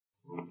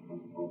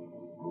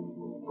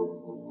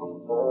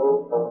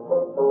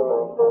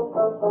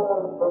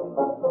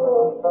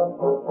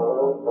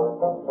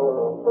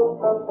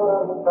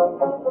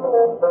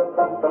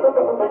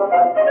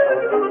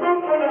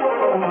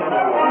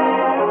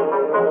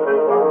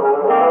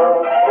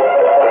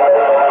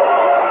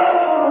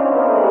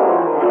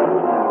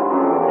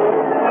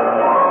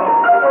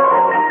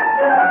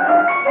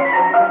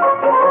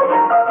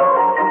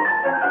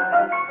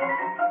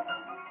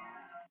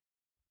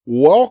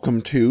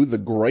Welcome to the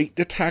Great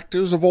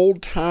Detectives of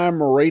Old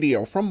Time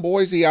Radio from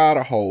Boise,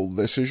 Idaho.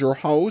 This is your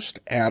host,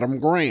 Adam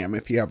Graham.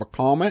 If you have a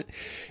comment,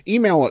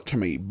 email it to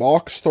me,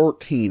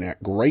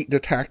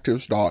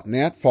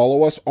 box13@greatdetectives.net.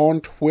 Follow us on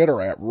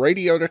Twitter at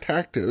Radio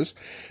Detectives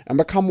and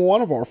become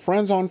one of our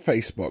friends on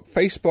Facebook,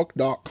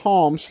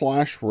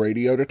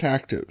 facebook.com/Radio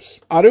Detectives.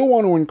 I do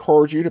want to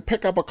encourage you to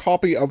pick up a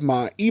copy of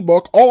my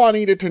ebook, All I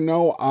Needed to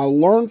Know I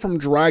Learned from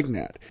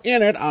Dragnet.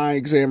 In it, I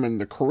examine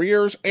the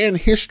careers and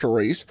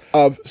histories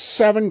of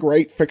 7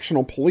 great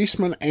fictional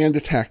policemen and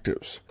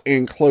detectives,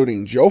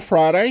 including Joe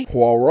Friday,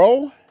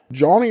 Poirot,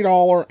 Johnny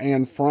Dollar,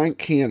 and Frank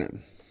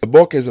Cannon. The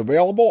book is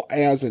available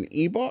as an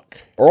ebook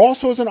or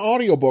also as an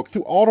audiobook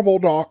through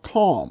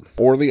audible.com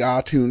or the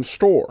iTunes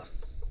Store.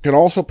 You can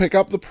also pick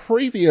up the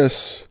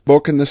previous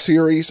book in the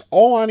series,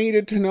 All I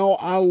Needed to Know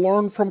I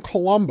Learned from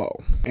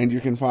Columbo. And you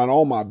can find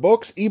all my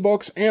books,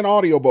 ebooks, and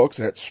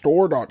audiobooks at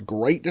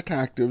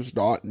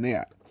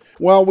store.greatdetectives.net.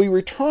 Well, we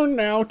return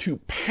now to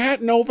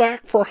Pat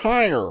Novak for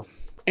Hire.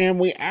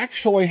 And we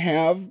actually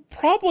have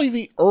probably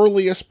the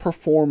earliest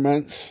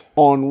performance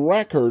on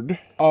record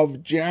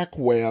of Jack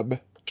Webb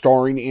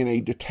starring in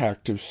a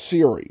detective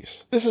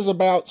series. This is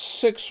about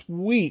 6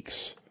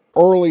 weeks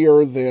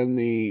earlier than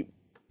the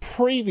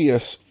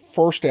previous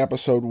first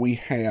episode we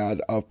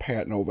had of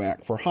Pat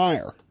Novak for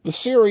Hire. The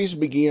series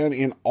began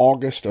in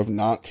August of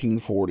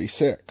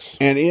 1946,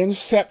 and in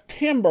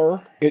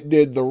September, it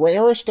did the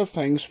rarest of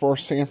things for a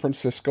San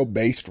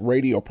Francisco-based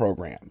radio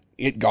program.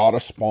 It got a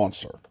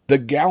sponsor, the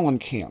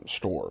Gallencamp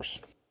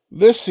stores.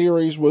 This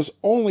series was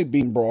only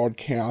being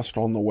broadcast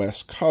on the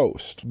West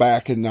Coast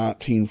back in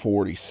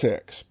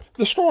 1946.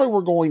 The story we're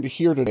going to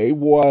hear today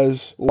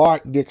was,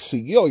 like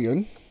Dixie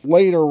Gillian,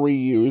 later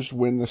reused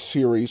when the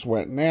series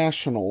went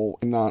national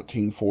in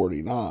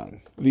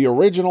 1949. The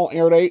original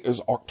air date is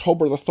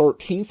October the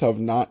 13th of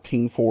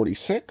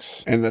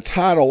 1946, and the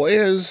title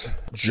is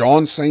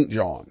John St.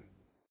 John.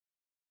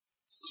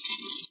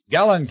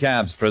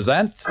 Gallencamps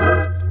present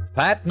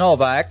Pat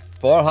Novak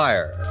for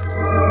Hire.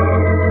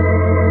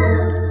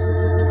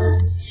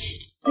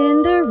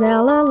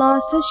 Cinderella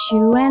lost a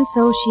shoe and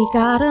so she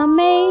got a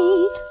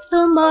maid.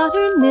 The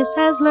modern miss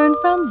has learned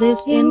from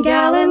this. In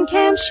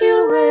Gallencamp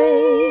she'll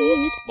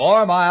raid.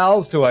 4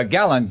 miles to a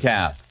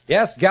Gallencamp.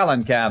 Yes,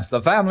 Gallencamps,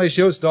 the family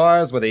shoe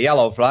stores with the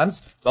yellow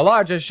fronts, the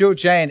largest shoe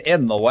chain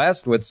in the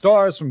West, with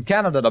stores from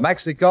Canada to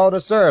Mexico to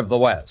serve the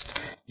West.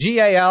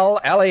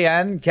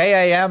 Gallenkamps,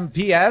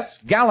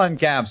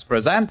 Gallencamps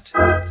present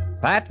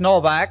Pat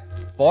Novak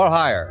for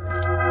Hire.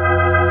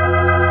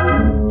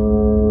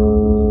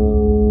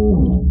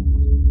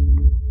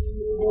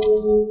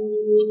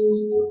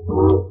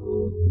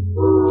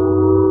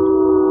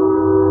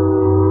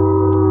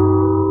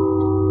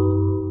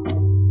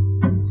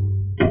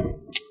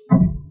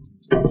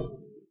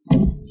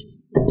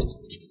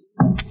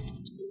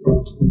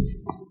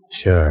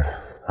 Sure,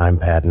 I'm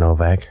Pat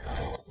Novak,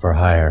 for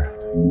hire.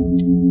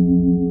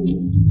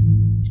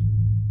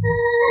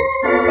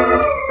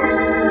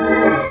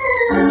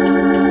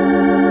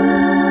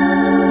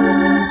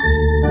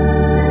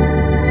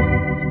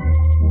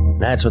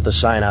 That's what the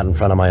sign out in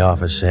front of my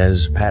office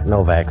says, Pat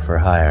Novak, for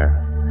hire.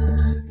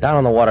 Down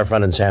on the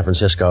waterfront in San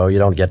Francisco, you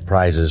don't get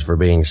prizes for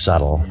being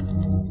subtle.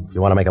 If you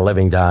want to make a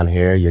living down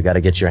here, you got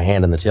to get your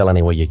hand in the till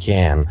any way you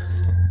can.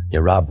 You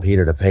rob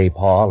Peter to pay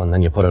Paul, and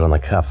then you put it on the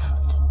cuff.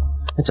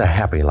 It's a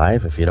happy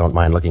life if you don't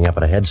mind looking up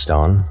at a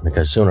headstone,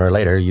 because sooner or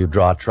later you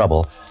draw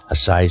trouble a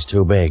size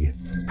too big.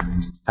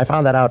 I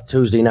found that out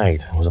Tuesday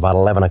night. It was about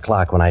 11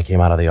 o'clock when I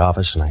came out of the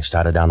office and I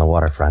started down the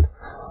waterfront. It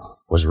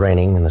was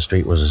raining and the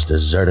street was as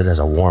deserted as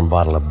a warm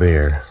bottle of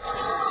beer.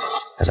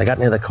 As I got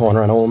near the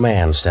corner, an old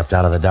man stepped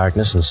out of the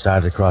darkness and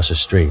started across the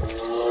street.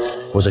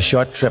 It was a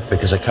short trip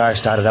because a car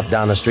started up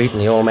down the street and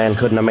the old man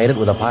couldn't have made it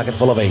with a pocket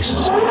full of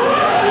aces.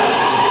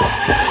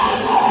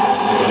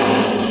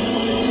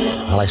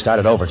 Well, I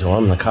started over to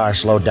him. The car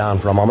slowed down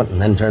for a moment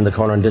and then turned the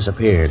corner and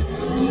disappeared.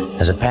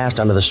 As it passed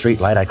under the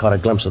streetlight, I caught a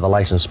glimpse of the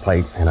license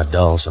plate in a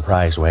dull,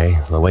 surprised way,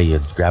 the way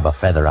you'd grab a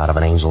feather out of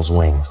an angel's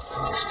wing.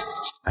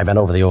 I bent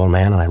over the old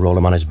man and I rolled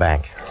him on his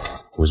back.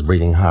 He was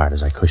breathing hard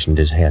as I cushioned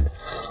his head.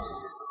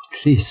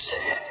 Please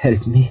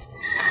help me.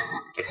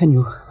 Can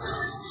you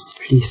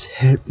please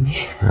help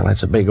me? Well,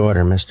 that's a big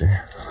order,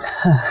 mister.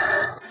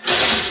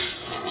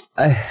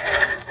 I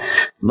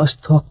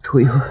must talk to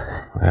you.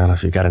 Well,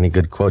 if you've got any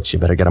good quotes, you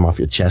better get them off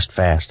your chest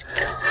fast.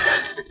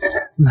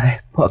 My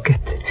pocket.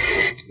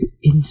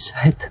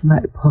 Inside my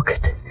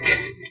pocket.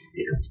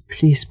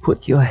 Please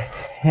put your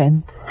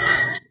hand.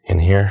 In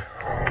here?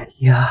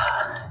 Yeah.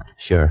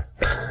 Sure.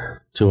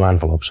 2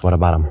 envelopes. What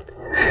about them?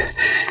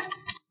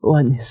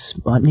 One is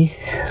money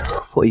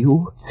for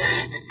you.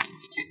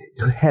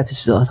 You have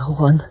the other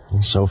one.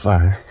 So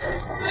far.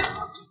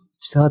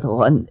 The other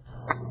one,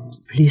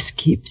 please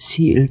keep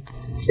sealed.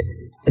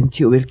 And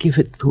you will give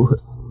it to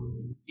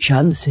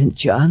John St.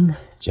 John.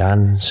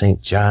 John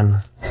St.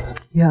 John?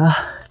 Yeah.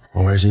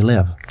 Well, where does he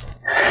live?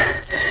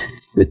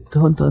 You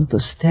don't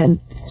understand.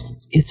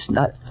 It's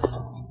not...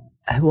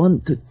 I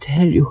want to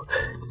tell you.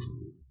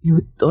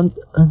 You don't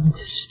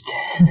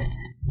understand.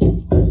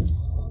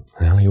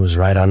 Well, he was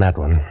right on that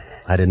one.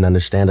 I didn't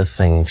understand a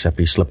thing except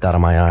he slipped out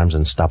of my arms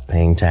and stopped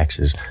paying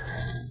taxes.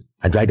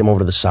 I dragged him over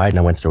to the side and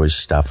I went through his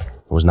stuff.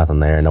 There was nothing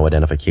there, no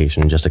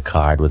identification, just a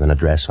card with an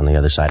address on the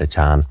other side of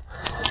town.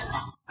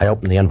 I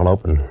opened the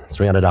envelope and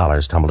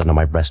 $300 tumbled into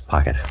my breast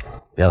pocket.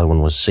 The other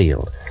one was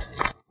sealed.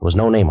 There was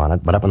no name on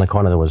it, but up in the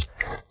corner there was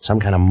some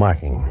kind of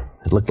marking.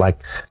 It looked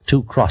like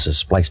 2 crosses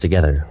spliced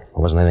together.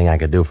 There wasn't anything I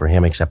could do for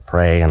him except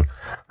pray, and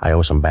I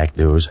owe some back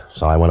dues,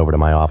 so I went over to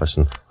my office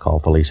and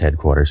called police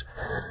headquarters.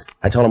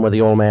 I told him where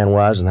the old man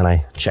was, and then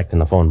I checked in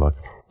the phone book.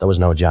 There was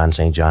no John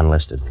St. John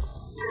listed.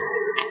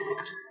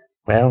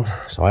 Well,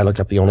 so I looked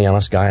up the only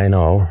honest guy I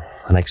know,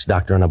 an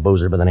ex-doctor and a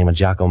boozer by the name of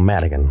Jocko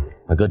Madigan.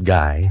 A good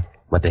guy,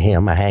 but to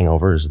him, a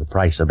hangover is the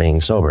price of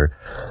being sober.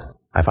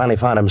 I finally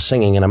found him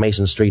singing in a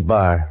Mason Street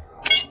bar.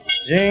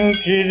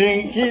 Dinky,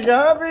 dinky,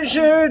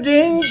 officer,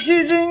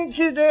 dinky,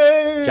 dinky,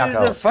 day.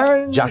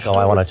 Jocko,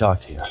 I want to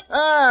talk to you.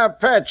 Ah,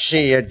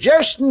 Patsy, you're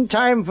just in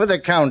time for the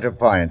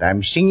counterpoint.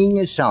 I'm singing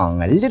a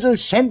song, a little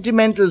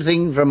sentimental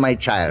thing from my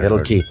childhood.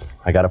 It'll keep.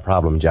 I got a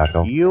problem,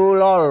 Jocko.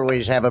 You'll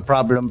always have a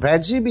problem,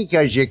 Patsy,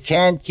 because you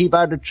can't keep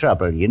out of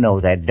trouble. You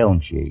know that,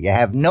 don't you? You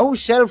have no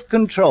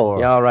self-control.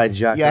 Yeah, all right,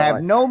 Jocko. You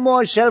have no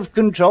more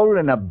self-control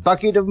than a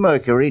bucket of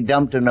mercury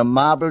dumped in a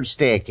marble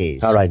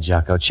staircase. All right,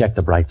 Jocko, check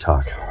the bright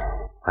talk.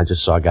 I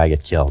just saw a guy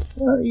get killed.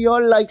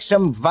 You're like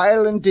some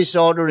violent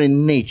disorder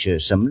in nature,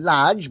 some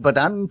large but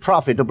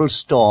unprofitable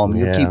storm.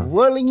 You keep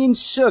whirling in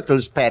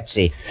circles,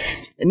 Patsy.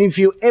 And if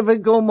you ever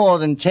go more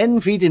than 10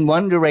 feet in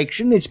one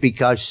direction, it's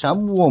because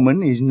some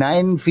woman is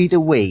 9 feet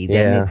away.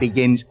 Then it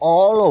begins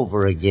all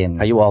over again.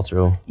 Are you all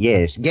through?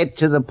 Yes, get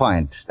to the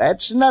point.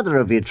 That's another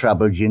of your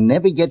troubles. You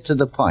never get to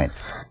the point.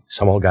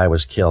 Some old guy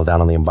was killed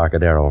down on the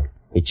Embarcadero.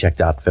 He checked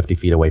out 50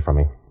 feet away from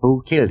me.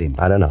 Who killed him?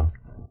 I don't know.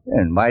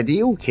 And why do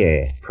you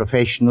care?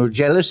 Professional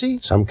jealousy?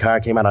 Some car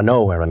came out of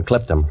nowhere and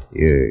clipped him.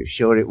 You're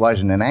sure it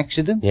wasn't an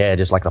accident? Yeah,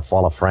 just like the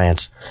fall of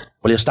France.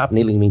 Will you stop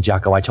needling me,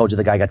 Jocko? I told you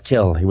the guy got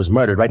killed. He was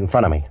murdered right in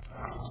front of me.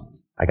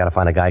 I gotta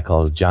find a guy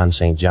called John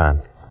St.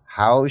 John.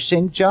 How,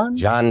 St. John?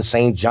 John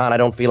St. John. I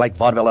don't feel like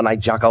vaudeville tonight,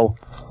 Jocko.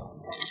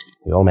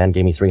 The old man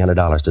gave me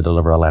 $300 to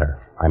deliver a letter.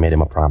 I made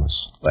him a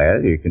promise.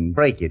 Well, you can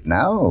break it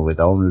now with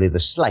only the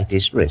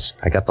slightest risk.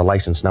 I got the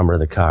license number of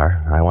the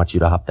car. I want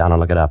you to hop down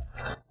and look it up.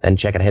 Then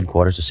check at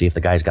headquarters to see if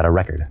the guy's got a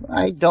record.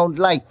 I don't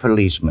like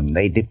policemen.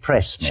 They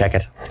depress me. Check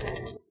it.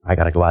 I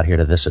gotta go out here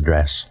to this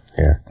address.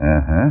 Here.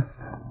 Uh-huh.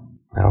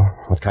 Well,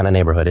 what kind of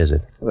neighborhood is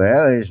it?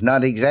 Well, it's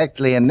not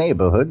exactly a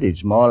neighborhood.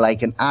 It's more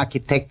like an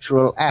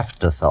architectural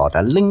afterthought,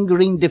 a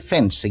lingering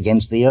defense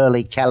against the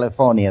early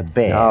California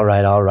bear. All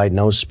right.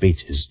 No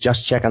speeches.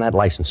 Just check on that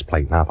license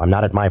plate. Now, if I'm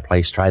not at my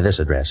place, try this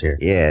address here.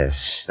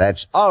 Yes,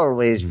 that's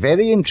always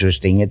very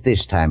interesting at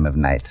this time of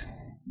night.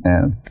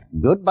 Well,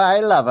 goodbye,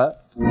 lover.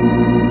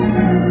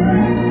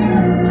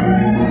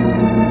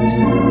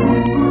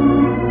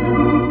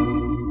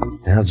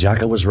 Well,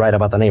 Jocko was right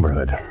about the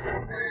neighborhood.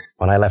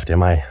 When I left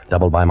him, I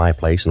doubled by my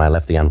place and I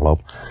left the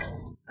envelope.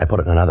 I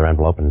put it in another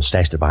envelope and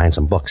stashed it behind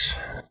some books.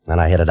 Then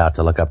I headed out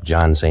to look up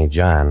John St.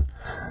 John.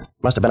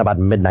 Must have been about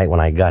midnight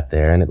when I got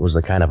there, and it was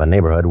the kind of a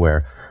neighborhood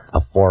where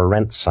a for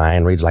rent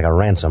sign reads like a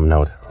ransom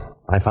note.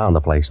 I found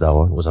the place,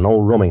 though. It was an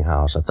old rooming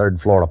house, a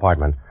third-floor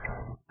apartment.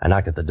 I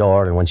knocked at the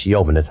door, and when she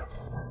opened it,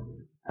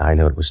 I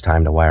knew it was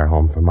time to wire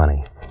home for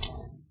money.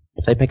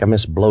 If they pick a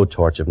Miss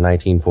Blowtorch of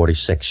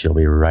 1946, she'll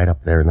be right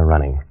up there in the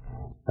running.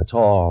 A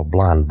tall,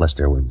 blonde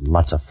blister with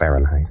lots of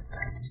Fahrenheit.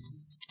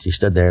 She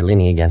stood there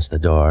leaning against the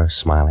door,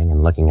 smiling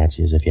and looking at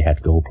you as if you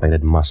had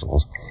gold-plated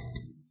muscles.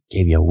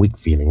 Gave you a weak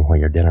feeling where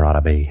your dinner ought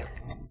to be.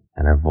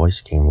 And her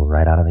voice came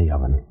right out of the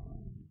oven.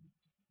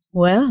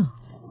 Well,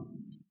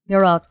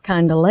 you're out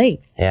kind of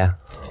late. Yeah.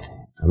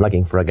 I'm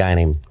looking for a guy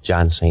named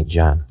John St.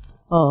 John.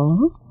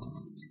 Oh?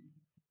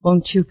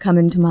 Won't you come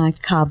into my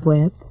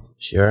cobweb?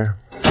 Sure.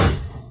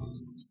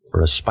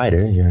 For a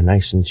spider, you're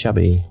nice and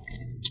chubby.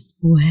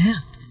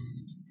 Well,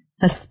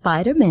 a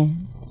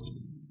Spider-Man.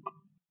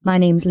 My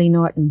name's Lee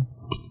Norton.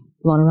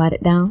 You want to write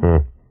it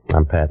down?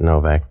 I'm Pat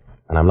Novak,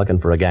 and I'm looking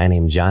for a guy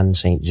named John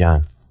St.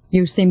 John.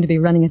 You seem to be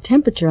running a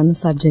temperature on the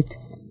subject.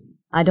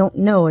 I don't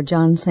know a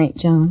John St.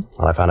 John.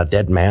 Well, I found a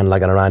dead man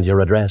lugging around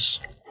your address.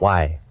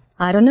 Why?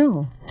 I don't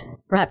know.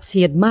 Perhaps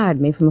he admired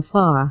me from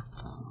afar.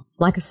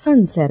 Like a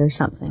sunset or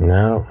something.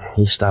 No,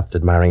 he stopped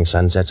admiring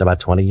sunsets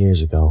about 20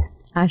 years ago.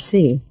 I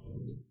see.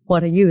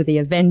 What are you, the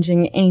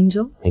avenging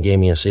angel? He gave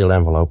me a sealed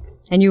envelope.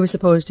 And you were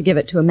supposed to give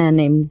it to a man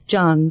named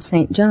John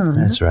St. John.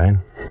 That's right.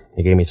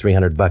 He gave me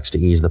 $300 to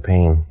ease the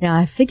pain. Yeah,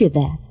 I figured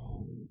that.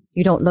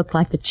 You don't look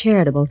like the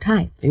charitable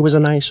type. He was a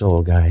nice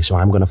old guy, so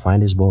I'm going to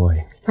find his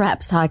boy.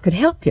 Perhaps I could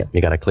help you. You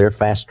got a clear,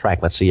 fast track.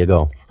 Let's see you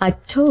go. I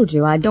told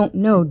you I don't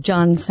know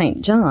John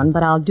St. John,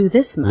 but I'll do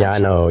this much. Yeah, I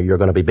know. You're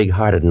going to be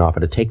big-hearted and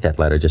offer to take that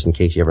letter just in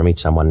case you ever meet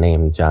someone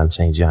named John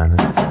St. John.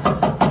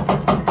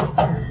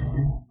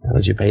 Now,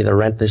 did you pay the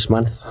rent this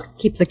month?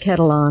 Keep the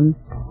kettle on.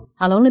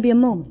 I'll only be a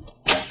moment.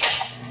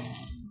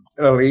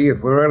 Hello, Lee.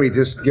 If we're early,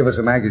 just give us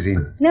a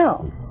magazine.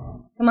 No.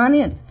 Come on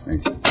in.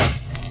 Thanks.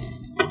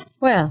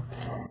 Well,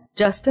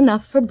 Just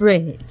enough for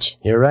bridge.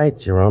 You're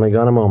right. You're only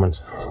gone a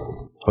moment.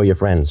 Who are your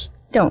friends?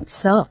 Don't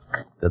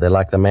sulk. Did they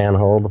lock the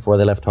manhole before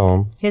they left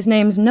home? His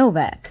name's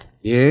Novak.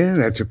 Yeah,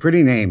 that's a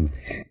pretty name.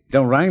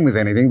 Don't rhyme with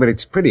anything, but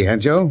it's pretty, huh,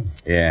 Joe?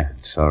 Yeah,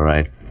 it's all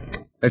right.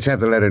 Let's have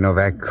the letter,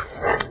 Novak.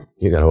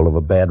 You got hold of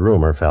a bad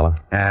rumor, fella.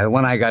 The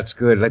one I got's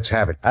good. Let's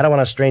have it. I don't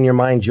want to strain your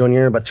mind,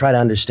 Junior, but try to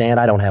understand.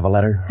 I don't have a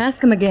letter.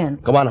 Ask him again.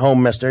 Go on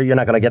home, mister. You're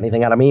not going to get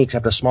anything out of me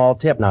except a small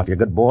tip. Now, if you're a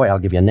good boy, I'll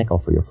give you a nickel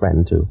for your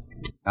friend, too.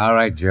 All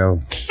right,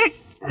 Joe.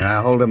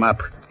 Now, hold him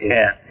up.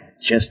 Yeah,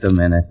 just a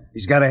minute.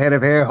 He's got a head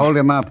of hair. Hold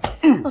him up.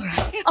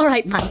 All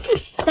right, Mike.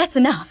 That's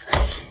enough.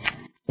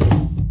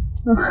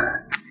 Oh,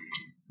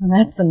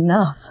 that's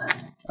enough.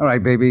 All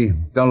right, baby.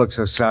 Don't look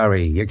so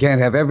sorry. You can't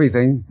have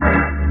everything.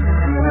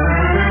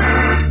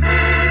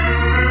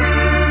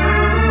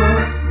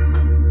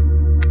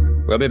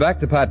 We'll be back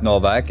to Pat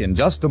Novak in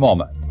just a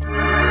moment.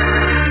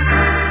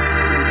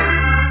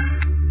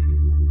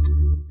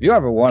 You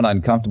ever worn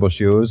uncomfortable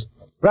shoes?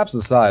 Perhaps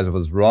the size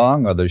was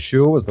wrong or the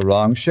shoe was the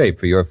wrong shape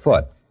for your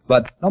foot.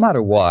 But no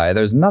matter why,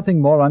 there's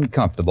nothing more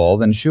uncomfortable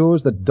than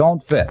shoes that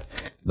don't fit.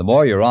 The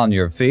more you're on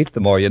your feet, the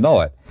more you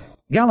know it.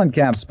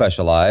 Gallencamp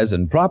specialize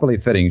in properly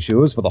fitting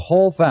shoes for the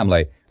whole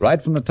family,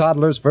 right from the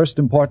toddler's first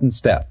important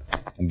step.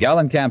 And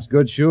Gallencamp's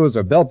good shoes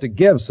are built to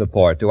give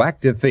support to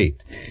active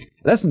feet.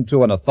 Listen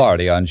to an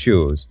authority on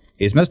shoes.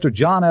 He's Mr.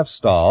 John F.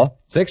 Stahl,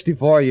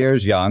 64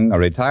 years young, a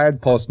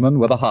retired postman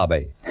with a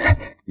hobby.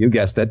 You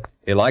guessed it,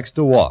 he likes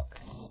to walk.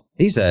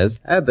 He says,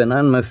 I've been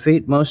on my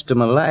feet most of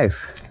my life.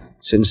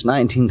 Since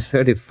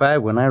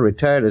 1935, when I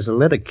retired as a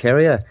letter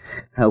carrier,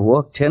 I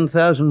walked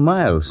 10,000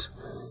 miles.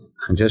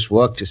 I just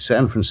walked to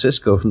San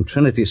Francisco from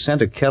Trinity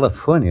Center,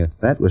 California.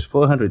 That was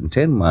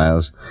 410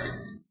 miles.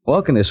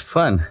 Walking is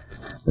fun,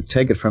 but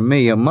take it from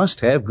me, you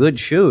must have good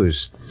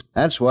shoes.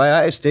 That's why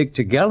I stick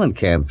to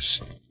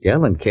Gallencamps.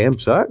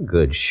 Gallencamps are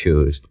good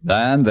shoes.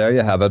 And there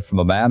you have it from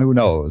a man who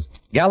knows.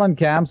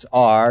 Gallencamps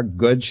are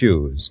good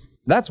shoes.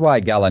 That's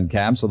why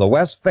Gallencamps are the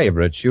West's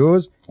favorite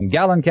shoes, and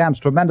Gallencamp's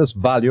tremendous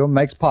volume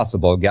makes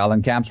possible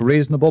Gallencamp's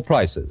reasonable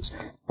prices.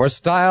 For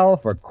style,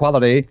 for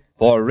quality,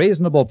 for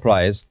reasonable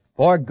price,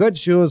 for good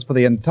shoes for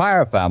the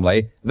entire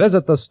family,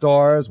 visit the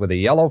stores with the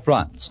yellow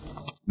fronts.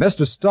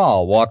 Mr.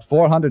 Stahl walked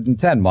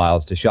 410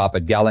 miles to shop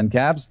at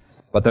Gallencamps,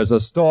 but there's a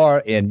store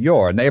in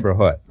your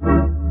neighborhood.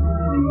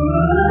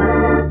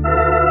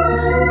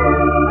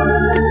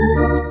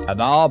 And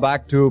now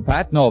back to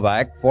Pat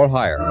Novak for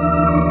hire.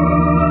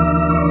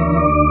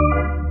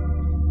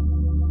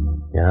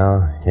 You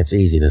know, it's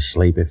easy to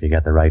sleep if you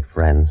got the right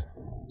friends.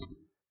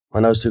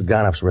 When those two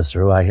gon-ups were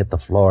through, I hit the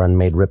floor and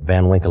made Rip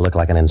Van Winkle look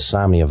like an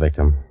insomnia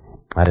victim.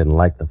 I didn't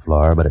like the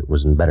floor, but it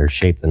was in better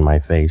shape than my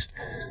face.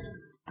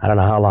 I don't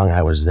know how long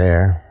I was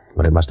there,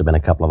 but it must have been a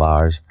couple of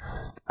hours.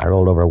 I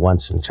rolled over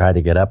once and tried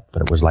to get up,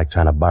 but it was like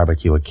trying to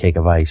barbecue a cake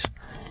of ice.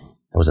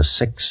 There was a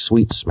sick,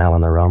 sweet smell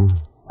in the room.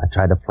 I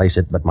tried to place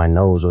it, but my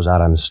nose was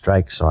out on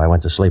strike, so I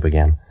went to sleep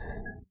again.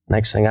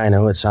 Next thing I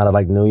knew, it sounded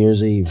like New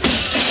Year's Eve.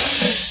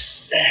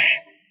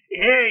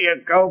 Here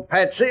you go,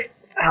 Patsy.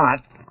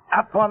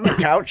 Up on the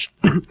couch.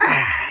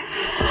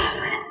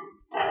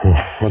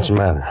 What's the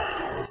matter?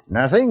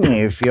 Nothing.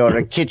 If you're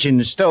a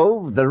kitchen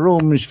stove, the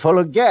room's full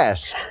of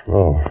gas.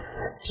 Oh,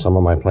 some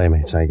of my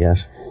playmates, I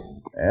guess.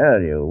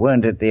 Well, you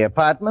weren't at the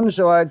apartment,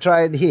 so I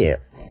tried here.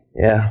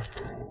 Yeah?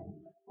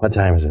 What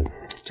time is it?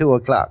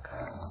 2:00.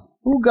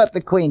 Who got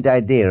the quaint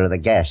idea of the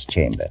gas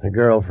chamber? A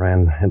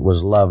girlfriend. It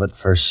was love at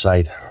first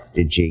sight.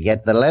 Did she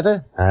get the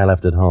letter? I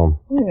left it home.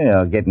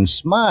 You're getting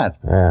smart.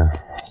 Yeah,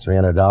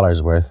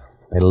 $300 worth.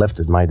 They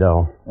lifted my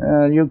dough.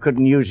 You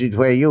couldn't use it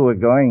where you were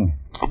going.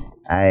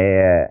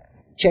 I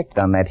checked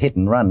on that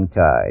hit-and-run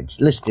car. It's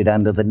listed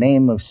under the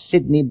name of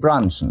Sidney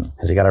Bronson.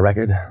 Has he got a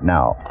record?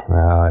 No.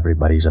 Well,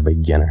 everybody's a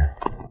beginner.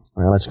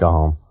 Well, let's go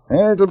home.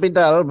 It'll be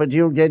dull, but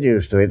you'll get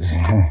used to it.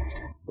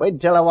 Wait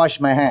till I wash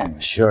my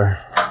hands. Sure.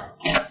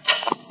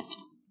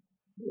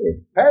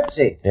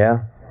 Patsy,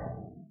 Yeah?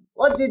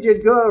 what did your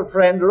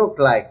girlfriend look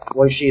like?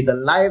 Was she the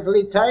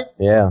lively type?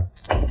 Yeah.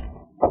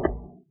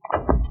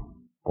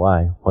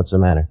 Why? What's the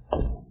matter?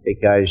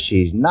 Because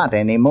she's not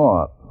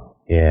anymore.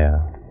 Yeah.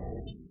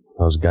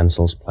 Those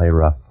gunsels play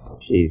rough.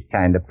 She's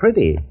kind of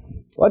pretty.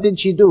 What did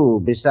she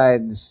do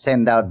besides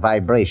send out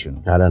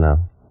vibration? I don't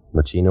know.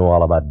 But she knew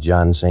all about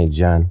John St.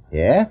 John.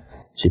 Yeah?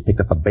 She picked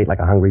up a bait like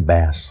a hungry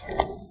bass.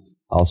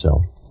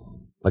 Also,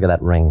 look at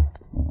that ring.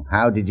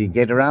 How did you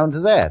get around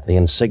to that? The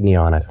insignia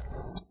on it.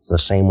 It's the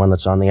same one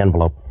that's on the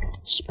envelope.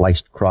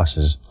 Spliced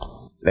crosses.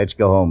 Let's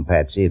go home,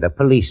 Patsy. The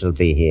police will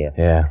be here.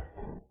 Yeah.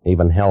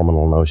 Even Hellman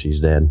will know she's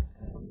dead.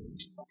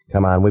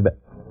 Come on,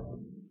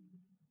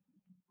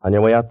 On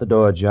your way out the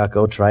door,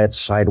 Jocko, try it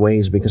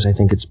sideways because I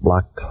think it's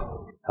blocked.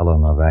 Hello,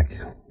 Novak.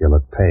 You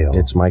look pale.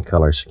 It's my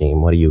color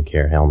scheme. What do you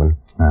care, Hellman?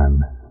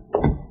 None.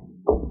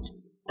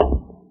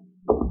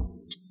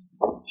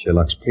 She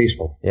looks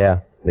peaceful. Yeah.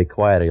 Be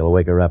quiet or you'll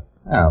wake her up.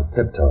 Now,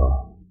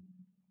 tiptoe.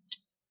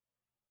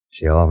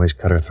 She always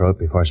cut her throat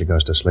before she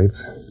goes to sleep.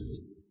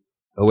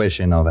 Who is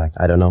she, Novak?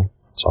 I don't know.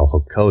 It's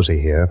awful cozy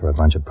here for a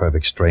bunch of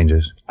perfect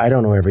strangers. I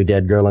don't know every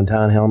dead girl in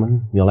town,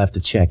 Hellman. You'll have to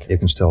check. You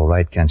can still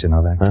write, can't you,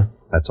 Novak? Huh?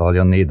 That's all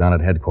you'll need down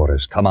at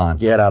headquarters. Come on.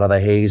 Get out of the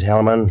haze,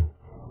 Hellman.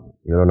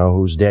 You don't know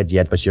who's dead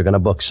yet, but you're going to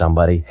book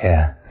somebody.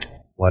 Yeah.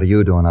 What are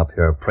you doing up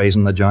here,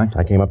 praising the joint?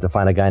 I came up to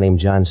find a guy named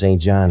John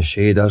St. John.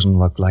 She doesn't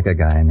look like a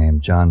guy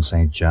named John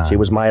St. John. She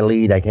was my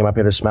lead. I came up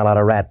here to smell out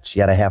a rat.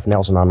 She had a half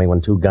Nelson on me when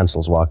 2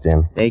 gunsels walked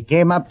in. They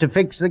came up to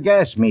fix the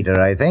gas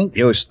meter, I think.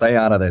 You stay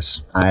out of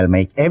this. I'll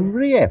make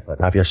every effort.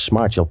 Now, if you're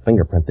smart, you'll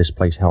fingerprint this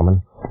place,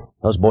 Hellman.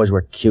 Those boys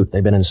were cute.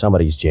 They've been in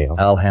somebody's jail.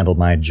 I'll handle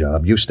my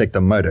job. You stick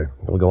to murder.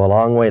 It'll go a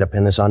long way to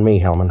pin this on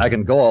me, Hellman. I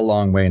can go a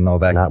long way,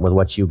 Novak. Not with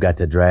what you got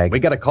to drag. We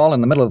get a call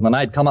in the middle of the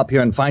night, come up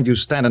here and find you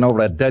standing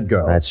over a dead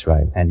girl. That's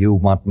right. And you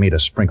want me to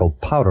sprinkle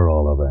powder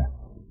all over.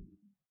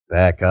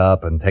 Back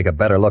up and take a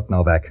better look,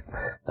 Novak.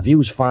 The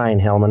view's fine,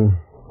 Hellman.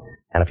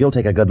 And if you'll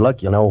take a good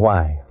look, you'll know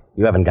why.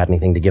 You haven't got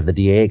anything to give the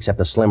DA except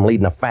a slim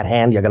lead and a fat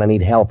hand. You're going to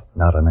need help.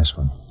 Not on this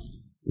one.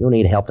 You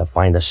need help to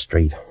find the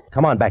street.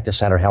 Come on back to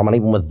center, Hellman.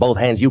 Even with both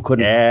hands, you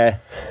couldn't... Yeah.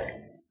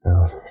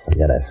 Oh,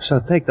 forget it. So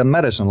take the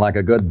medicine like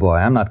a good boy.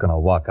 I'm not going to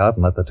walk out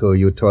and let the two of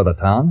you tour the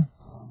town.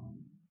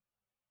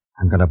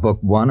 I'm going to book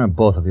one or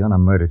both of you on a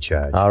murder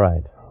charge. All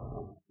right.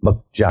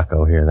 Book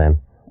Jocko here, then.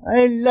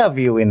 I love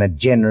you in a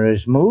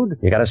generous mood.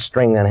 You got a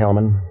string, then,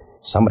 Hellman.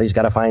 Somebody's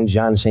got to find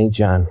John St.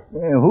 John.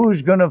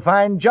 Who's going to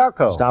find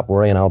Jocko? Stop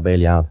worrying, I'll bail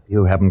you out.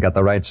 You haven't got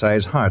the right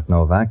size heart,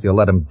 Novak. You'll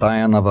let him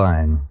die on the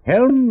vine.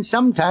 Helm,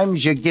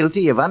 sometimes you're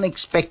guilty of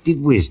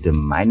unexpected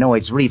wisdom. I know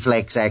it's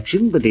reflex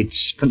action, but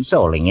it's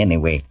consoling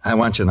anyway. I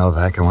want you,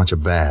 Novak. I want you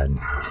bad.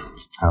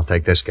 I'll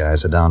take this guy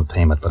as a down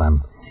payment, but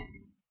I'm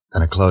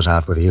going to close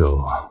out with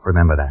you.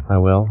 Remember that. I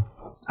will.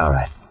 All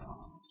right.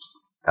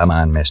 Come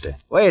on, mister.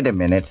 Wait a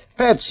minute.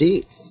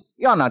 Patsy,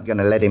 you're not going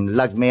to let him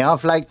lug me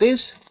off like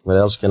this? What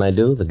else can I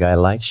do? The guy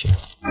likes you.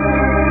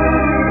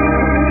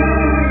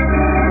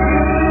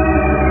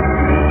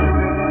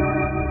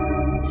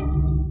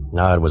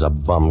 No, it was a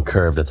bum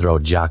curve to throw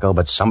Jocko,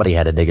 but somebody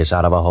had to dig us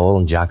out of a hole,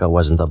 and Jocko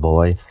wasn't the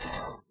boy.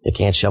 You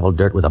can't shovel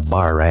dirt with a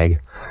bar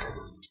rag.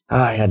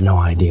 I had no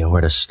idea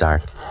where to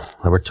start.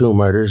 There were 2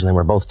 murders, and they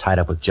were both tied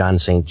up with John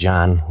St.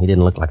 John. He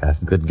didn't look like a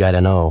good guy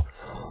to know.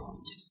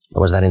 There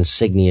was that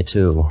insignia,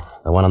 too.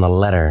 The one on the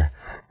letter.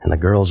 And the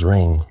girl's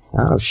ring.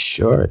 Oh,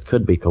 sure, it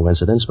could be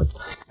coincidence, but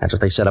that's what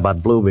they said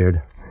about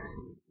Bluebeard.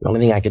 The only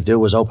thing I could do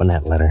was open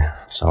that letter,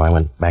 so I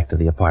went back to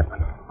the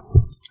apartment.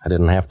 I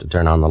didn't have to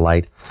turn on the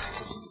light.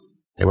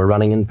 They were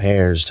running in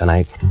pairs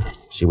tonight.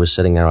 She was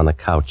sitting there on the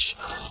couch,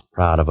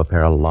 proud of a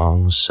pair of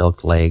long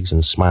silk legs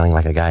and smiling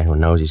like a guy who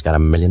knows he's got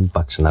 $1 million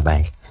in the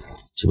bank.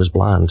 She was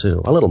blonde,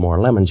 too. A little more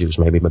lemon juice,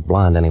 maybe, but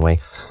blonde anyway.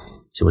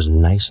 She was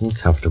nice and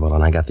comfortable,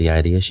 and I got the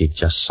idea she'd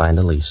just signed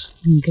a lease.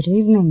 Good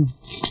evening.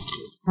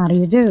 How do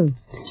you do?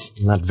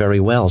 Not very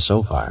well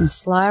so far. A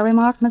sly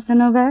remark, Mr.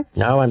 Novak?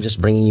 No, I'm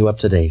just bringing you up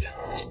to date.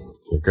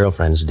 Your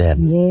girlfriend's dead.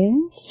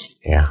 Yes?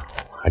 Yeah.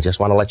 I just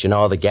want to let you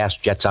know the gas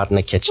jet's out in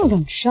the kitchen. Oh,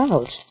 don't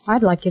shout.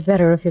 I'd like you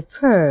better if you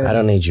purred. I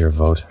don't need your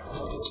vote.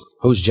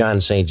 Who's John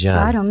St.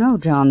 John? I don't know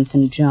John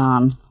St.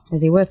 John.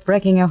 Is he worth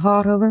breaking your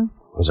heart over?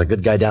 There's a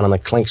good guy down on the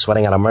clink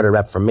sweating out a murder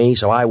rep for me,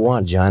 so I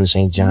want John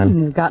St. John.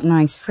 You've got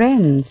nice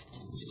friends.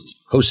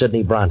 Who's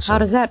Sidney Bronson? How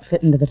does that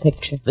fit into the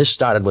picture? This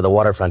started with a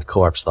waterfront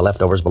corpse. The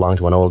leftovers belonged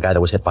to an old guy that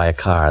was hit by a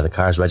car. The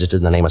car's registered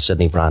in the name of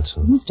Sidney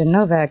Bronson. Mr.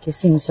 Novak, you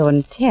seem so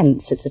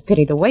intense. It's a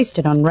pity to waste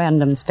it on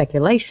random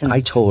speculation.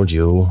 I told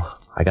you.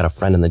 I got a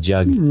friend in the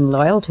jug.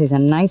 Loyalty's a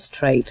nice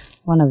trait.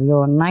 One of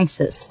your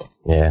nicest.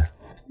 Yeah.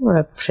 You're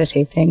a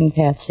pretty thing,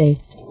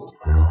 Patsy.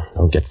 Well,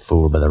 don't get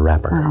fooled by the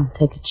wrapper. I'll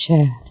take a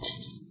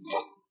chance.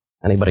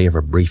 Anybody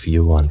ever brief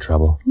you on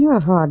trouble? You're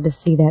hard to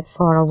see that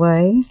far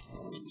away.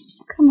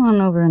 Come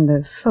on over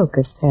into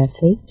focus,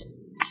 Patsy.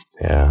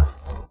 Yeah.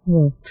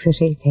 You're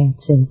pretty,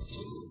 Patsy.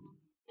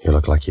 You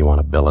look like you want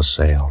to bill a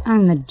sale.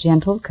 I'm the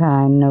gentle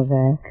kind,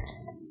 Novak.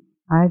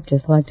 I'd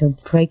just like to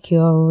break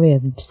your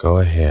ribs. Go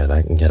ahead.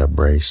 I can get a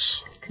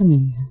brace. Come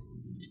here.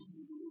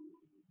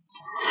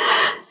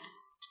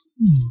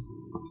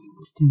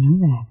 Mr.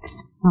 Novak,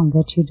 I'll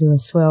bet you do a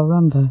swell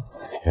rumba.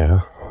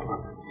 Yeah?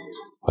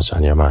 What's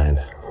on your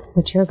mind?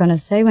 What you're going to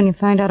say when you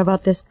find out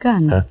about this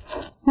gun. Huh?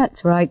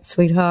 That's right,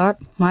 sweetheart.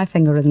 My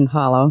finger isn't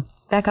hollow.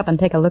 Back up and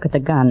take a look at the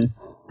gun.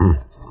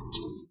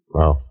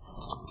 Oh.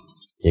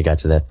 You got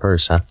to that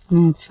purse, huh?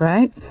 That's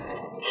right.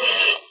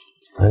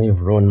 Well,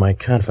 you've ruined my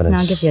confidence. Now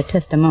I'll give you a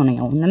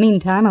testimonial. In the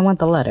meantime, I want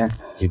the letter.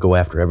 You go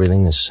after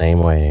everything the same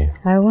way.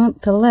 I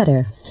want the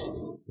letter.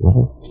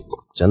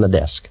 It's in the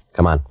desk.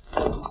 Come on.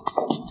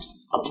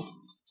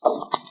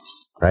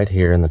 Right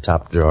here in the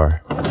top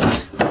drawer.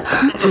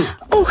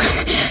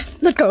 Oh,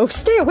 let go.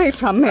 Stay away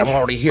from me. I'm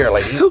already here,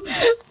 lady.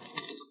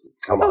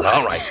 Come on,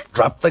 all right.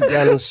 Drop the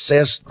gun,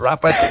 sis.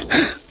 Drop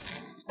it.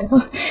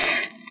 Well,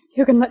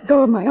 you can let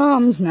go of my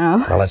arms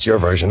now. Well, that's your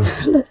version.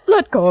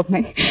 Let go of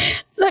me.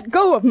 Let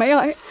go of me.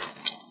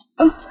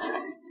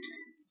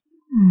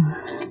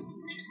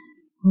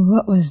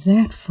 What was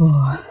that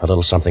for? A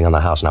little something on the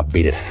house. Now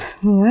beat it.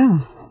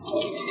 Well,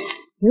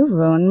 you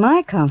ruined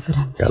my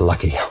confidence. You're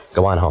lucky.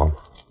 Go on home.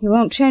 You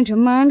won't change your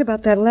mind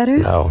about that letter?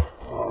 No.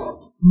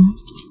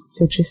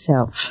 Suit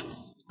yourself.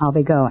 I'll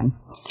be going.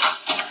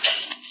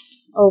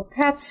 Oh,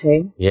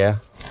 Patsy. Yeah?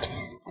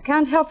 I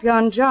can't help you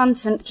on John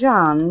St.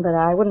 John, but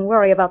I wouldn't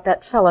worry about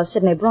that fellow,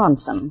 Sidney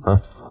Bronson.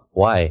 Huh?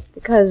 Why?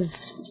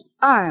 Because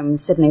I'm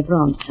Sidney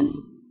Bronson.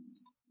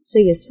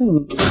 See you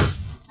soon.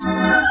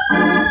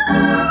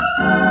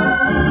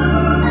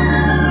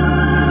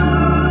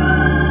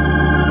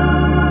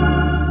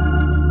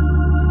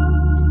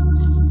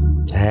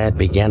 It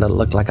began to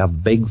look like a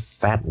big,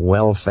 fat,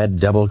 well-fed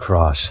double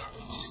cross.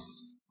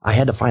 I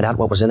had to find out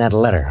what was in that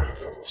letter,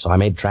 so I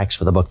made tracks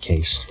for the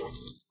bookcase.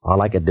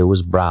 All I could do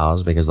was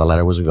browse because the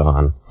letter was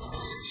gone.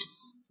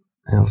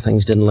 Well,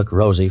 things didn't look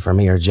rosy for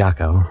me or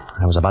Jocko.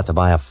 I was about to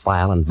buy a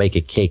file and bake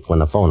a cake when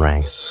the phone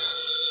rang.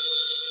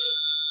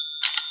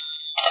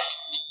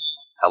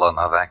 Hello,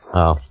 Novak.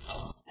 Oh,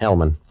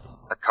 Hellman.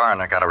 The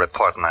coroner got a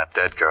report on that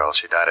dead girl.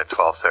 She died at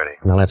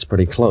 12:30. Well, that's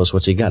pretty close.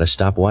 What's he got, a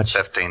stopwatch?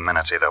 15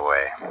 minutes either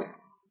way.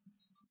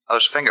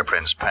 Those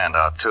fingerprints panned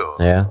out, too.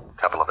 Yeah?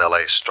 A couple of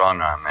L.A.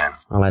 strong-arm men.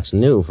 Well, that's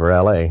new for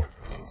L.A.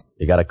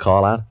 You got a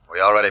call out? We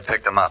already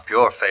picked them up.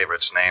 Your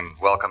favorite's named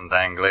Welcome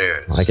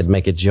Dangliers. I could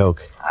make a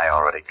joke. I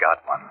already got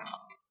one.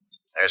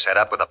 They're set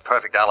up with a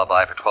perfect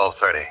alibi for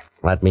 12:30.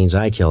 That means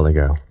I killed the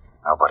girl.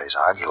 Nobody's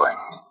arguing.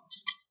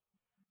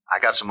 I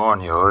got some more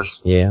news.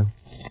 Yeah?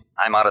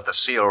 I'm out at the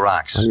Seal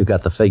Rocks. Well, you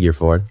got the figure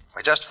for it.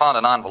 We just found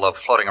an envelope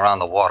floating around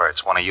the water.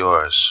 It's one of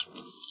yours.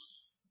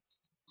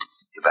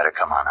 You better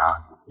come on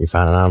out. You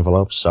found an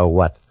envelope, so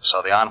what?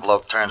 So the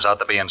envelope turns out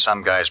to be in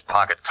some guy's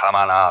pocket. Come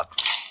on out.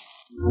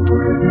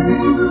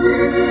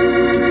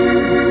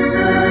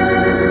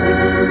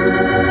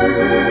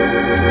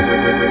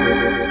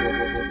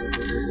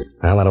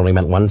 Well, that only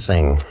meant one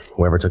thing.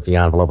 Whoever took the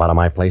envelope out of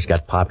my place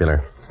got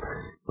popular.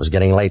 It was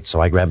getting late,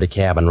 so I grabbed a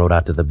cab and rode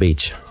out to the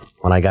beach.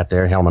 When I got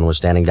there, Hellman was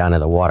standing down in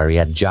the water. He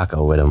had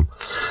Jocko with him.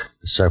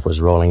 The surf was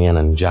rolling in,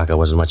 and Jocko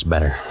wasn't much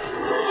better.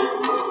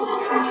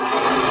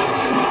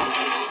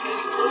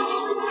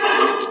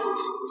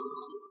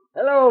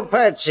 Hello,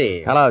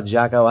 Patsy. Hello,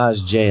 Jocko.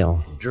 How's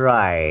jail?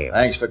 Dry.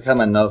 Thanks for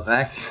coming,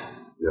 Novak.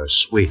 You're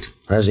sweet.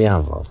 Where's the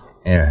envelope?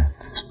 Here.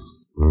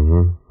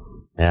 Mm-hmm.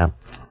 Yeah,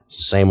 it's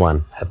the same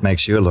one. That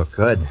makes you look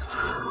good.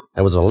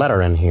 There was a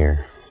letter in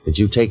here. Did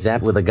you take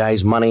that with the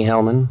guy's money,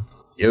 Hellman?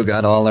 You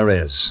got all there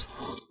is.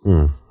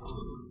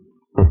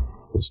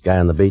 This guy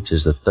on the beach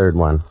is the third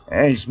one.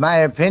 It's my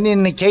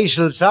opinion the case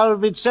will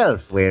solve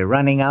itself. We're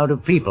running out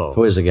of people.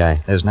 Who is the guy?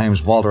 His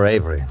name's Walter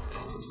Avery.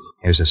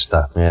 Here's his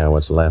stuff. Yeah,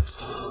 what's left?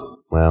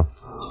 Well,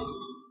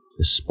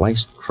 the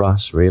spliced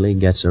cross really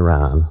gets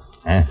around.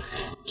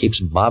 Keeps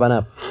bobbing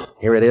up.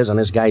 Here it is on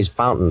this guy's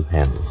fountain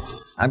pen.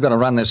 I'm going to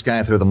run this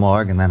guy through the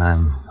morgue, and then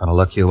I'm going to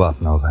look you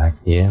up, Novak.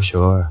 Yeah?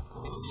 Sure.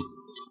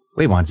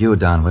 We want you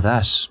down with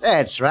us.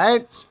 That's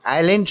right.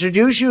 I'll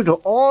introduce you to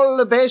all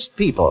the best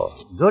people.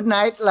 Good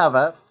night,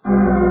 lover.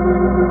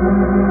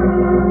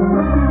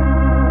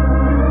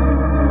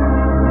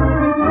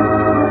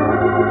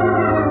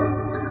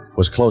 It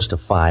was close to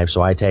 5,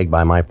 so I tagged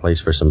by my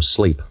place for some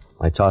sleep.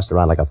 I tossed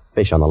around like a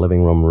fish on the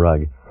living room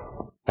rug.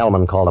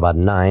 Hellman called about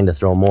 9 to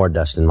throw more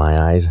dust in my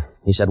eyes.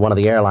 He said one of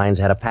the airlines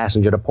had a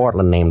passenger to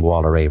Portland named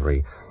Walter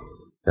Avery.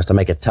 Just to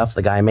make it tough,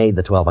 the guy made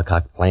the 12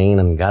 o'clock plane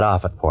and got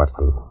off at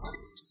Portland.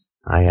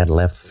 I had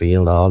left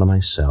field all to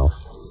myself.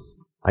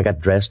 I got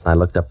dressed and I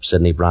looked up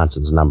Sidney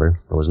Bronson's number.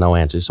 There was no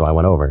answer, so I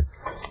went over.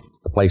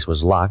 The place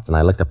was locked, and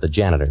I looked up the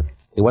janitor.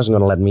 He wasn't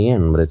going to let me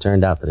in, but it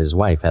turned out that his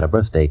wife had a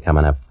birthday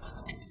coming up.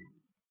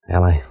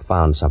 Well, I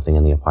found something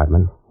in the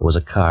apartment. It was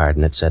a card,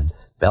 and it said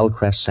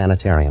Bellcrest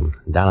Sanitarium.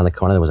 Down in the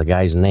corner, there was a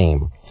guy's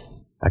name.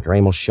 Dr.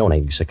 Emil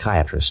Schoenig,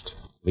 psychiatrist.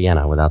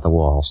 Vienna, without the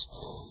walls.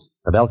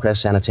 The Bellcrest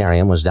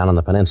Sanitarium was down on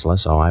the peninsula,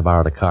 so I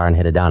borrowed a car and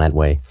headed down that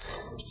way.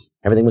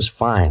 Everything was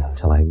fine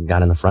until I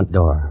got in the front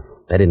door.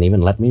 They didn't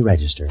even let me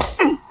register.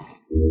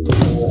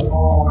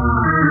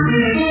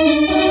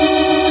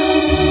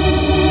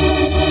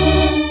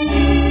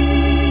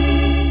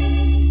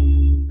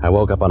 I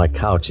woke up on a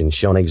couch in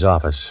Schoenig's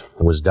office.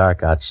 It was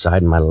dark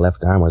outside, and my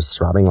left arm was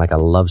throbbing like a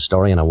love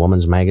story in a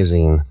woman's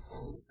magazine.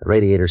 The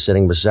radiator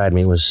sitting beside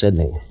me was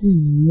Sidney.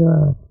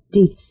 You're a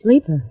deep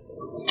sleeper.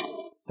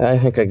 I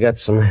think I got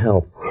some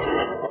help.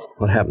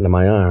 What happened to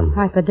my arm?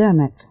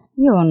 Hypodermic.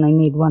 You only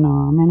need one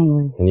arm,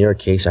 anyway. In your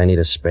case, I need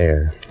a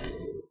spare.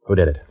 Who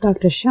did it?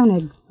 Dr.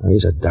 Schoenig. Oh,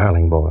 he's a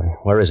darling boy.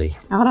 Where is he?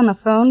 Out on the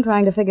phone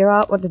trying to figure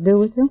out what to do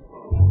with you?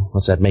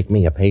 What's that make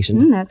me, a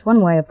patient? That's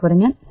one way of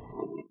putting it.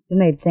 You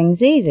made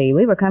things easy.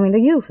 We were coming to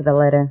you for the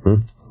letter.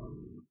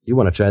 You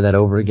want to try that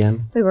over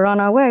again? We were on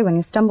our way when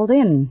you stumbled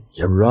in.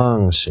 You're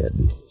wrong,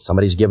 Sid.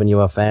 Somebody's given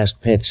you a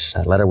fast pitch.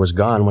 That letter was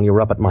gone when you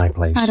were up at my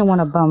place. I don't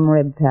want a bum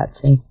rib,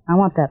 Patsy. I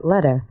want that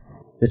letter.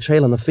 You're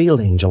trailing the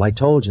field angel. I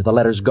told you. The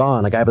letter's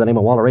gone. A guy by the name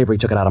of Walter Avery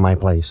took it out of my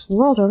place.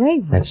 Walter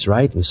Avery? That's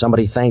right, and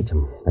somebody thanked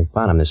him. They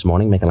found him this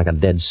morning making like a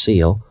dead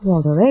seal.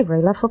 Walter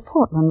Avery left for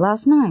Portland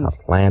last night. A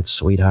plant,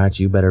 sweetheart.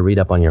 You better read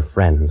up on your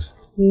friends.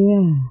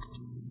 Yeah.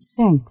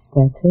 Thanks,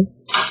 Patsy.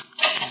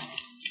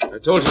 I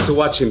told you to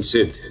watch him,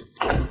 Sid.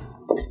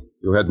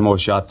 You had more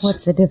shots?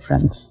 What's the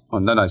difference? Oh,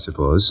 none, I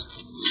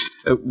suppose.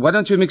 Why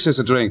don't you mix us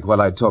a drink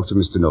while I talk to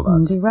Mr. Novak?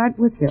 I'll be right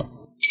with you.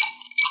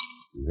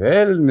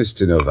 Well,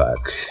 Mr.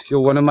 Novak,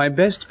 you're one of my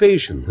best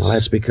patients. Well,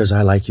 that's because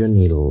I like your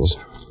needles.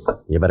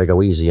 You better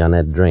go easy on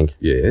that drink.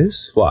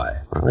 Yes?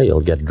 Why? Well,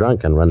 you'll get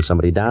drunk and run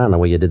somebody down the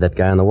way you did that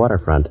guy on the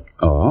waterfront.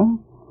 Oh?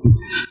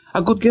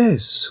 A good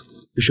guess.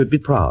 You should be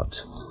proud.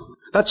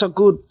 That's a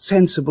good,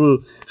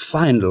 sensible,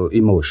 final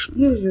emotion.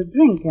 Here's your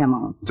drink,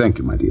 Emma. Thank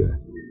you, my dear.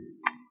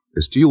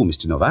 It's to you,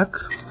 Mr. Novak.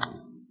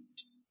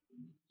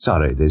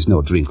 Sorry, there's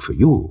no drink for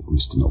you,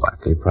 Mr.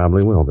 Novak. He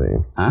probably will be.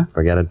 Huh?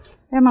 Forget it.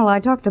 Emma, I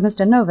talked to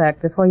Mr.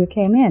 Novak before you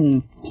came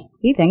in.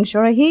 He thinks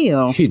you're a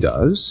heel. He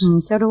does.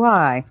 And so do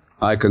I.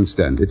 I can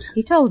stand it.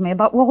 He told me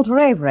about Walter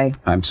Avery.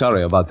 I'm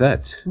sorry about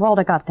that.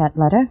 Walter got that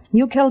letter.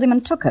 You killed him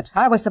and took it.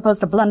 I was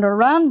supposed to blunder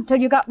around until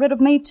you got rid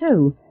of me,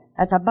 too.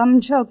 That's a bum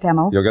joke,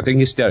 Emma. You're getting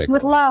hysterical.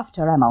 With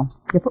laughter, Emma.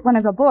 You put one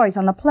of your boys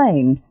on the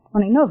plane.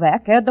 Only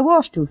Novak aired the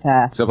wash too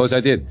fast. Suppose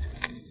I did.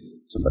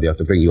 Somebody ought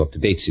to bring you up to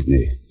date,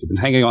 Sidney. You've been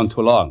hanging on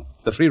too long.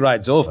 The free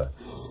ride's over.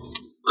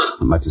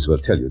 I might as well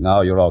tell you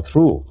now you're all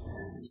through.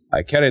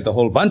 I carried the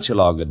whole bunch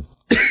along and...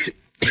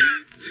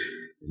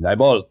 and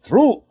I'm all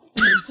through.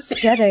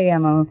 Steady,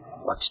 Emma.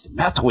 What's the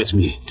matter with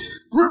me?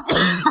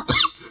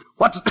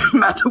 What's the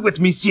matter with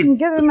me, Sid?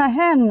 Give him a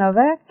hand,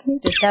 Novak. He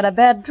just had a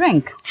bad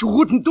drink. You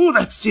wouldn't do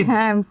that, Sid.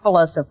 I'm full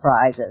of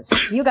surprises.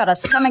 You got a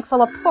stomach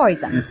full of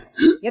poison.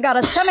 You got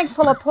a stomach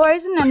full of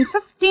poison in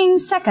 15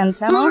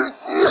 seconds, Emma.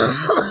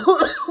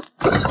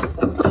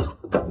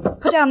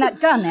 Put down that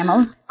gun,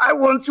 Emma. I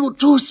want you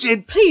to,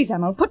 Sid. Please,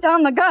 Emma, put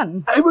down the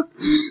gun. I'm a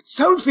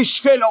selfish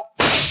fellow.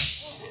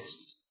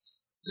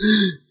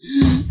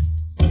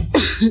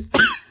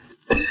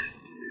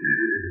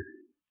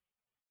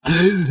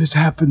 This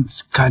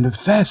happens kind of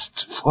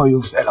fast for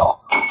you,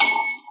 fellow.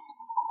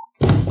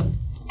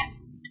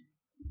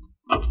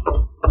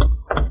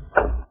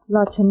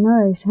 Lots of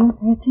noise, huh,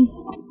 Patsy?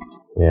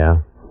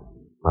 Yeah.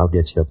 I'll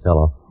get you a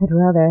pillow. I'd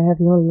rather have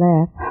your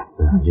lap.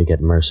 You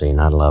get mercy,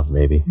 not love,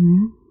 baby.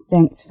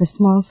 Thanks for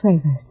small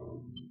favors.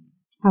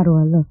 How do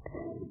I look?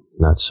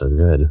 Not so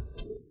good.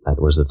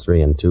 That was the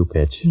 3-2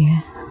 pitch.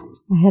 Yeah,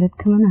 I had it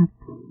coming up.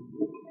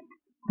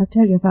 I'll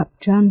tell you about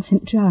John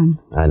St. John.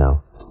 I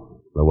know.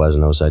 There was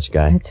no such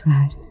guy. That's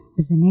right. It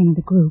was the name of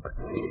the group.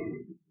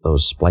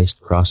 Those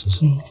spliced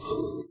crosses? Yes.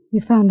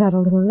 You found out a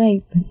little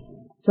late, but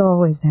it's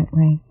always that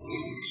way.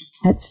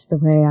 That's the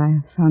way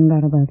I found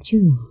out about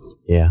you.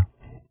 Yeah?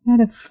 I had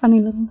a funny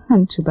little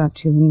hunch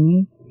about you and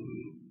me.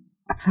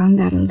 I found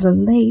out a little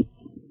late.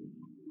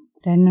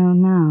 But I know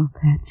now,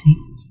 Patsy.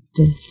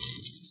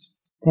 Does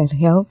that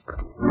help?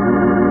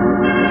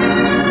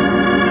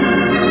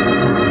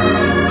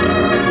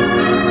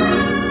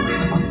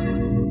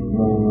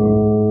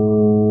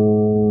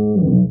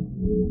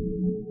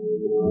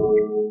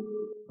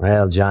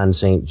 Well, John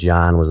St.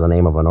 John was the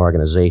name of an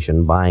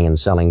organization buying and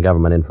selling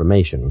government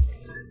information.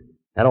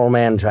 That old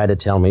man tried to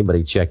tell me, but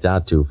he checked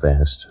out too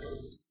fast.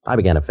 I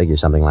began to figure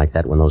something like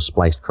that when those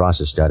spliced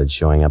crosses started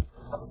showing up.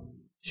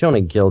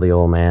 Schoenig killed the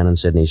old man in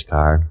Sidney's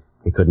car.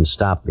 He couldn't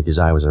stop because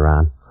I was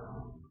around.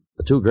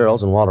 The 2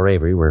 girls and Walter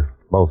Avery were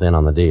both in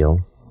on the deal.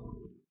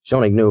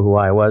 Schoenig knew who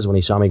I was when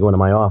he saw me go into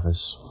my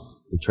office.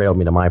 He trailed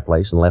me to my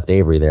place and left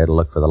Avery there to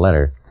look for the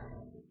letter.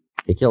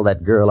 He killed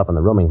that girl up in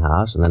the rooming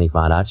house, and then he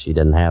found out she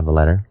didn't have the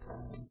letter.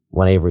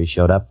 When Avery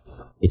showed up,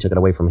 he took it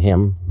away from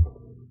him,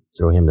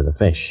 threw him to the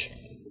fish.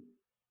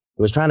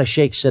 He was trying to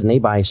shake Sidney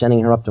by sending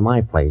her up to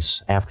my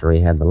place after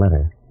he had the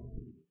letter.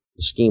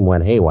 The scheme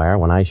went haywire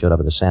when I showed up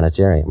at the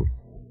sanitarium.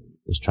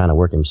 He was trying to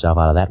work himself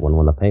out of that one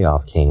when the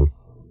payoff came.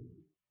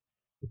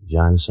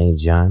 John St.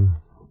 John?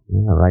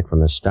 Yeah, right from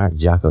the start,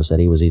 Jocko said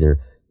he was either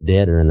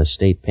dead or in the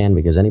state pen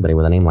because anybody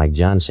with a name like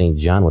John St.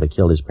 John would have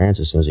killed his parents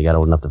as soon as he got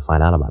old enough to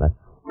find out about it.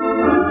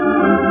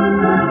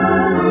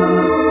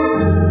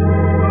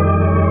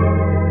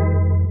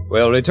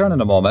 We'll return in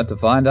a moment to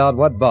find out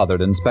what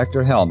bothered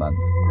Inspector Hellman.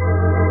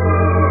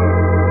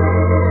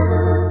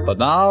 But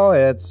now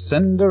it's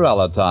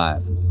Cinderella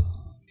time.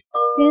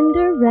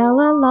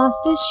 Cinderella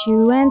lost a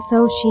shoe and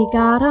so she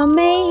got a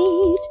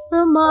maid.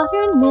 The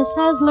modern miss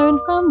has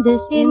learned from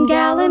this. In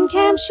Gallon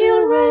Camp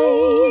she'll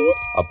rate.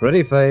 A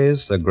pretty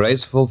face, a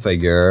graceful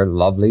figure,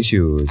 lovely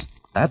shoes.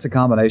 That's a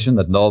combination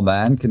that no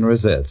man can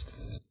resist.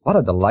 What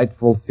a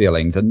delightful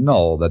feeling to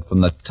know that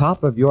from the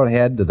top of your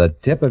head to the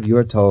tip of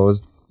your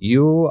toes,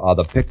 you are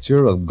the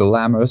picture of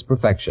glamorous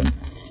perfection.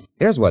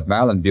 Here's what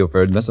Marilyn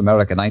Buford, Miss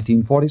America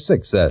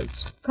 1946, says.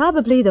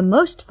 Probably the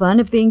most fun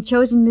of being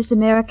chosen Miss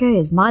America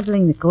is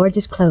modeling the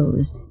gorgeous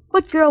clothes.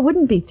 What girl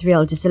wouldn't be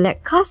thrilled to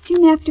select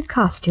costume after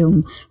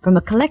costume from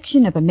a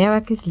collection of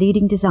America's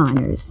leading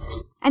designers?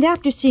 And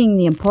after seeing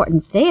the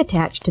importance they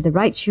attach to the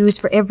right shoes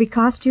for every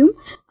costume,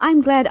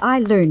 I'm glad I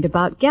learned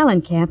about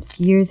Gallon Camps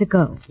years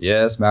ago.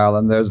 Yes,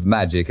 Marilyn, there's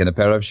magic in a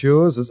pair of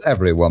shoes, as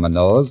every woman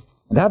knows.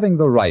 And having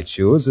the right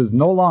shoes is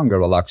no longer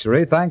a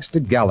luxury thanks to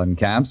Gallon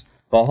Camps,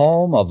 the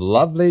home of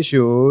lovely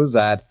shoes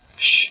at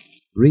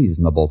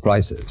reasonable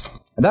prices.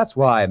 And that's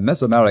why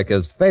Miss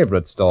America's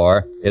favorite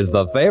store is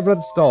the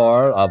favorite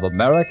store of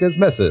America's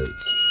misses.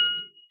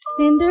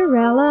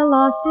 Cinderella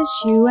lost a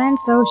shoe and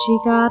so she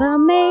got a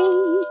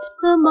maid.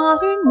 The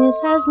modern miss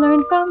has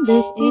learned from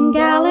this. In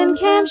gallant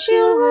camp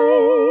she'll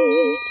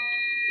raid.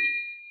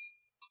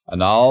 And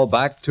now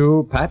back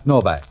to Pat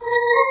Novak.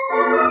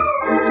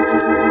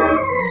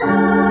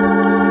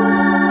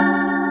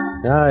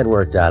 No, it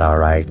worked out all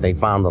right. They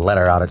found the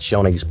letter out at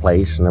Schoenig's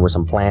place, and there were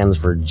some plans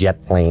for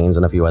jet planes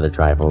and a few other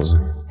trifles.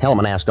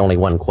 Hellman asked only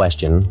one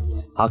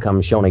question. How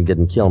come Schoenig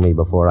didn't kill me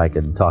before I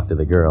could talk to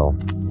the girl?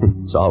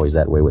 It's always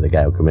that way with a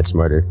guy who commits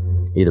murder.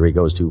 Either he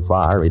goes too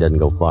far or he doesn't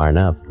go far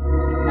enough.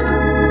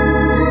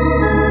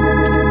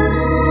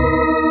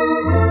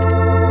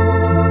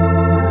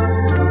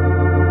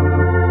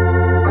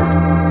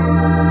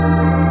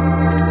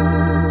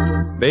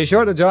 Be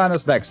sure to join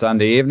us next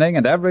Sunday evening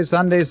and every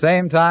Sunday,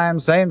 same time,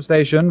 same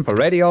station, for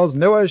radio's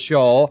newest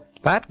show,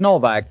 Pat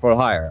Novak for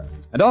Hire.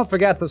 And don't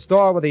forget the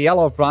store with the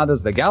yellow front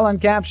is the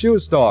Gallencamp Shoe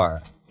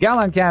Store.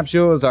 Gallencamp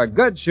shoes are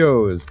good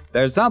shoes.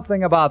 There's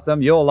something about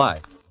them you'll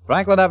like.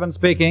 Franklin Evans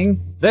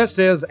speaking. This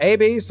is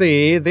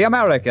ABC, the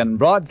American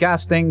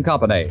Broadcasting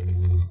Company.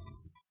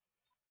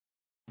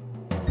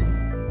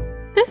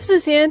 This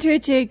is Andrea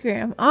J.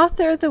 Graham,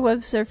 author of the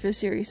Web Surfer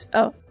series,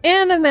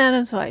 and a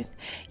Madam's Wife.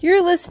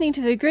 You're listening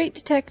to the Great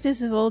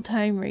Detectives of Old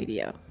Time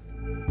Radio.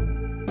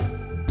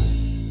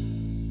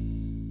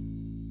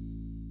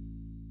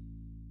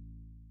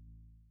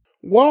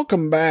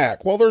 Welcome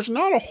back. Well, there's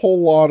not a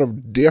whole lot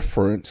of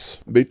difference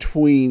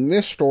between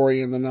this story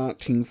and the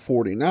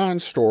 1949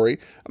 story.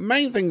 The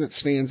main thing that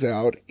stands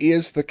out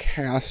is the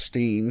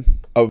casting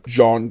of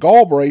John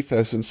Galbraith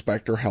as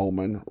Inspector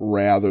Hellman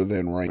rather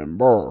than Raymond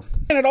Burr.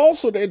 And it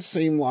also did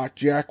seem like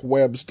Jack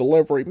Webb's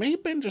delivery may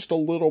have been just a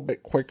little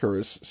bit quicker,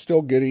 as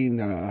still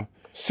getting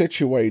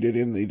situated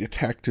in the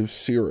detective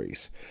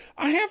series.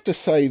 I have to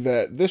say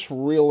that this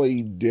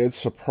really did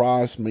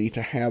surprise me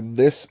to have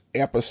this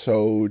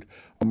episode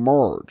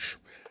emerge.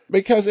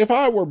 Because if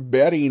I were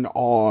betting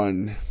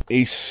on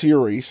a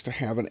series to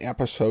have an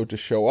episode to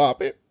show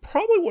up, it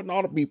probably would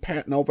not be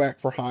Pat Novak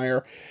for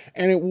Hire,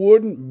 and it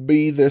wouldn't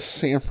be this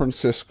San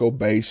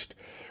Francisco-based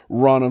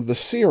run of the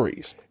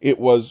series. It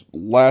was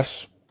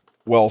less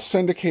well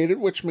syndicated,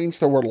 which means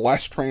there were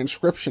less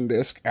transcription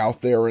discs out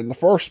there in the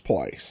first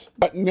place.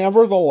 But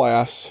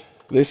nevertheless,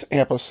 this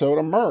episode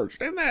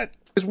emerged, and that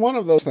is one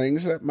of those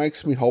things that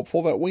makes me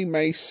hopeful that we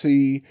may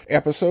see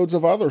episodes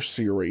of other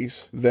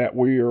series that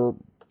we're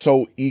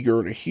so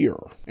eager to hear.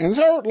 And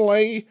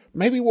certainly,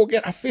 maybe we'll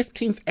get a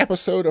 15th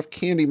episode of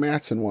Candy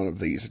Matson one of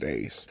these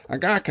days. A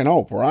guy can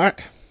hope,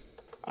 right?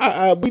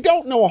 We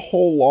don't know a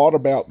whole lot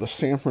about the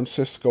San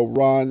Francisco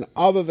run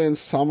other than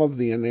some of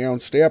the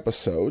announced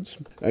episodes.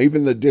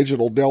 Even the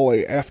Digital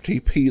Deli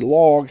FTP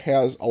log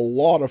has a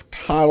lot of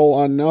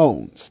title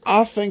unknowns.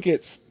 I think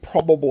it's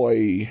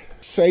probably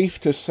safe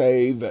to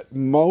say that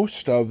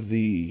most of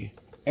the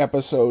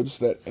episodes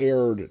that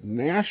aired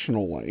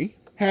nationally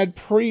had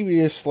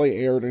previously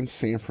aired in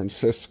San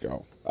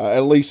Francisco.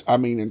 At least,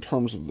 in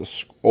terms of the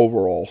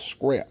overall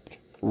script,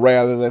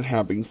 rather than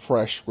having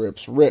fresh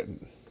scripts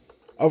written.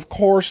 Of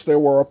course, there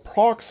were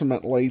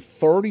approximately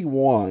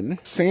 31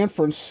 San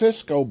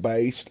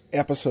Francisco-based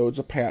episodes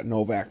of Pat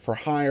Novak for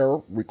Hire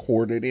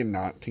recorded in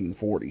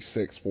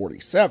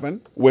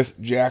 1946-47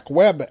 with Jack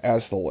Webb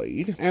as the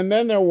lead. And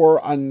then there were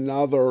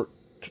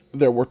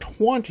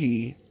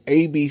 20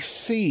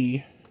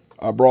 ABC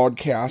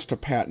broadcasts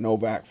of Pat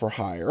Novak for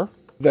Hire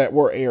that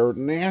were aired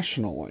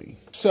nationally.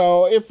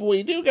 So if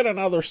we do get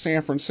another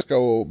San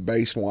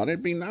Francisco-based one,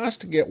 it'd be nice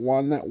to get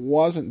one that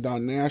wasn't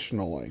done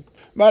nationally.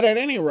 But at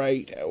any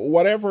rate,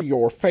 whatever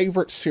your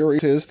favorite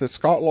series is that's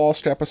got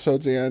lost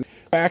episodes in, the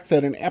fact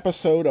that an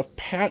episode of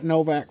Pat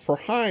Novak for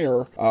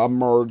Hire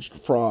emerged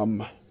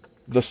from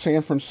the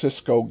San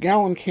Francisco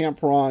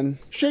Gallencamp run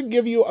should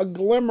give you a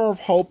glimmer of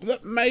hope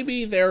that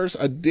maybe there's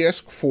a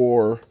disc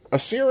for a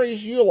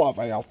series you love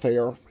out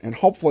there, and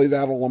hopefully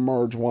that'll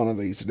emerge one of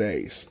these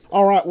days.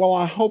 Alright, well,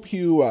 I hope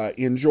you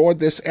enjoyed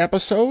this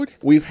episode.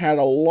 We've had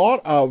a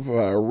lot of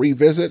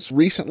revisits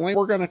recently.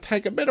 We're going to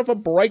take a bit of a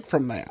break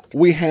from that.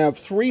 We have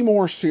 3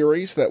 more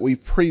series that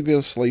we've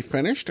previously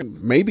finished,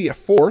 and maybe a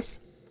 4th,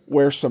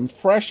 where some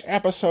fresh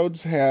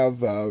episodes have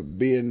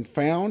been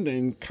found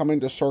and come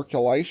into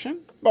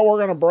circulation. But we're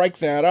going to break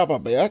that up a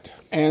bit.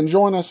 And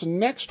join us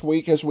next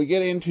week as we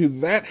get into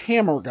That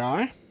Hammer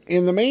Guy.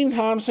 In the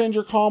meantime, send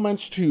your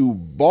comments to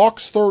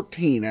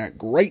box13 at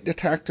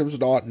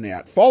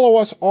greatdetectives.net. Follow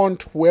us on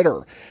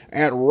Twitter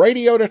at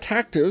Radio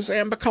Detectives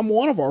and become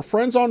one of our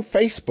friends on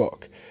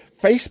Facebook.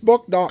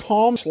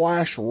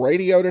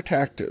 Facebook.com/Radio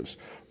Detectives.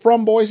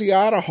 From Boise,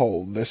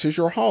 Idaho, this is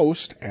your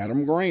host,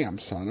 Adam Graham,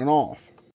 signing off.